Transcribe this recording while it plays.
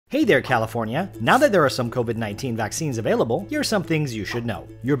Hey there, California! Now that there are some COVID-19 vaccines available, here are some things you should know.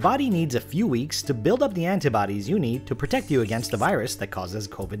 Your body needs a few weeks to build up the antibodies you need to protect you against the virus that causes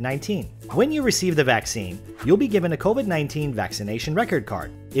COVID-19. When you receive the vaccine, you'll be given a COVID-19 vaccination record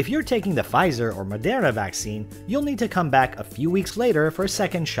card. If you're taking the Pfizer or Moderna vaccine, you'll need to come back a few weeks later for a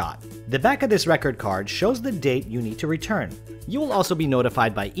second shot. The back of this record card shows the date you need to return. You will also be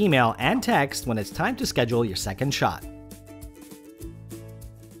notified by email and text when it's time to schedule your second shot.